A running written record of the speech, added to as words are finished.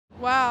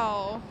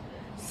Wow.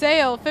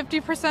 Sale,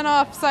 50%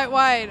 off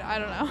site-wide. I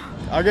don't know.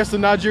 I guess the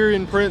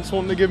Nigerian prince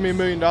wanting to give me $1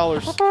 million.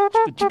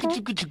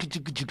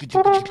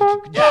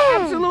 Yeah,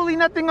 absolutely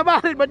nothing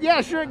about it, but yeah,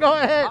 sure, go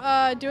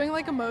ahead. Doing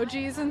like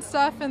emojis and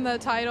stuff in the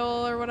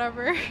title or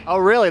whatever. Oh,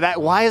 really?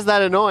 Why is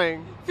that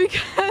annoying?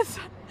 Because,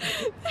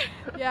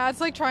 yeah,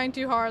 it's like trying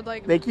too hard.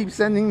 Like They keep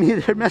sending me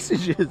their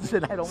messages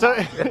and I don't So,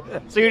 want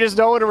it. so you just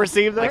don't want to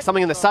receive them? Like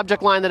something in the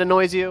subject line that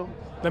annoys you?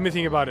 Let me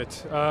think about it.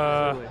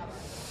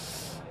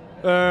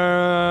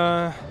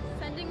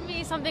 Sending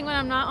me something when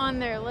I'm not on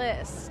their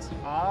list.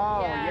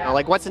 Oh, Yeah.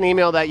 Like, what's an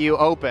email that you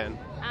open?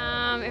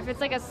 If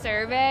it's like a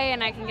survey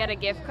and I can get a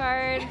gift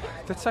card.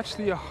 That's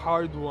actually a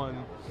hard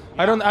one.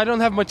 I don't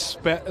have much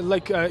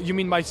you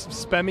mean my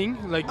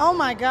spamming? Like Oh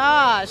my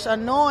gosh,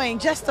 annoying.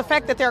 Just the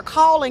fact that they're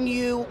calling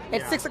you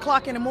at 6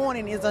 o'clock in the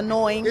morning is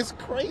annoying. It's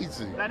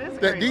crazy. That is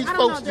That crazy. these I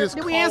don't folks know. just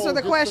Did we call answer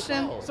the just to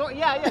question? call. So,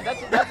 yeah,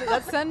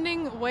 that's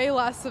sending way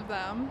less of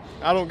them.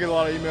 I don't get a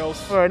lot of emails.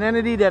 For an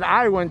entity that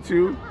I went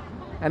to,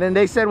 and then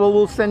they said, well,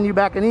 we'll send you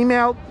back an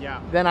email,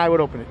 Yeah. then I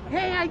would open it.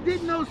 Hey, I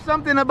did know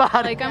something about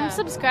Like it. I'm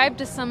subscribed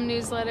to some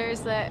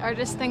newsletters that are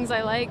just things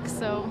I like,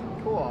 so.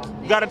 cool.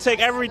 You got to take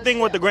everything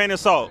with a grain of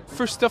salt.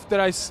 For stuff that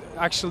I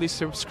actually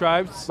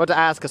subscribed. About to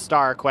ask a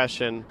star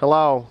question.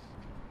 Hello?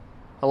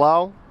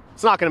 Hello?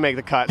 It's not going to make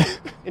the cut.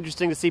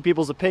 Interesting to see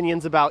people's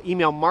opinions about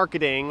email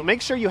marketing.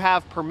 Make sure you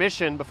have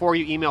permission before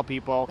you email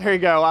people. There you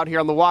go, out here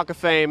on the Walk of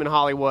Fame in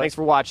Hollywood. Thanks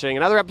for watching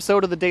another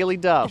episode of The Daily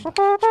Dub.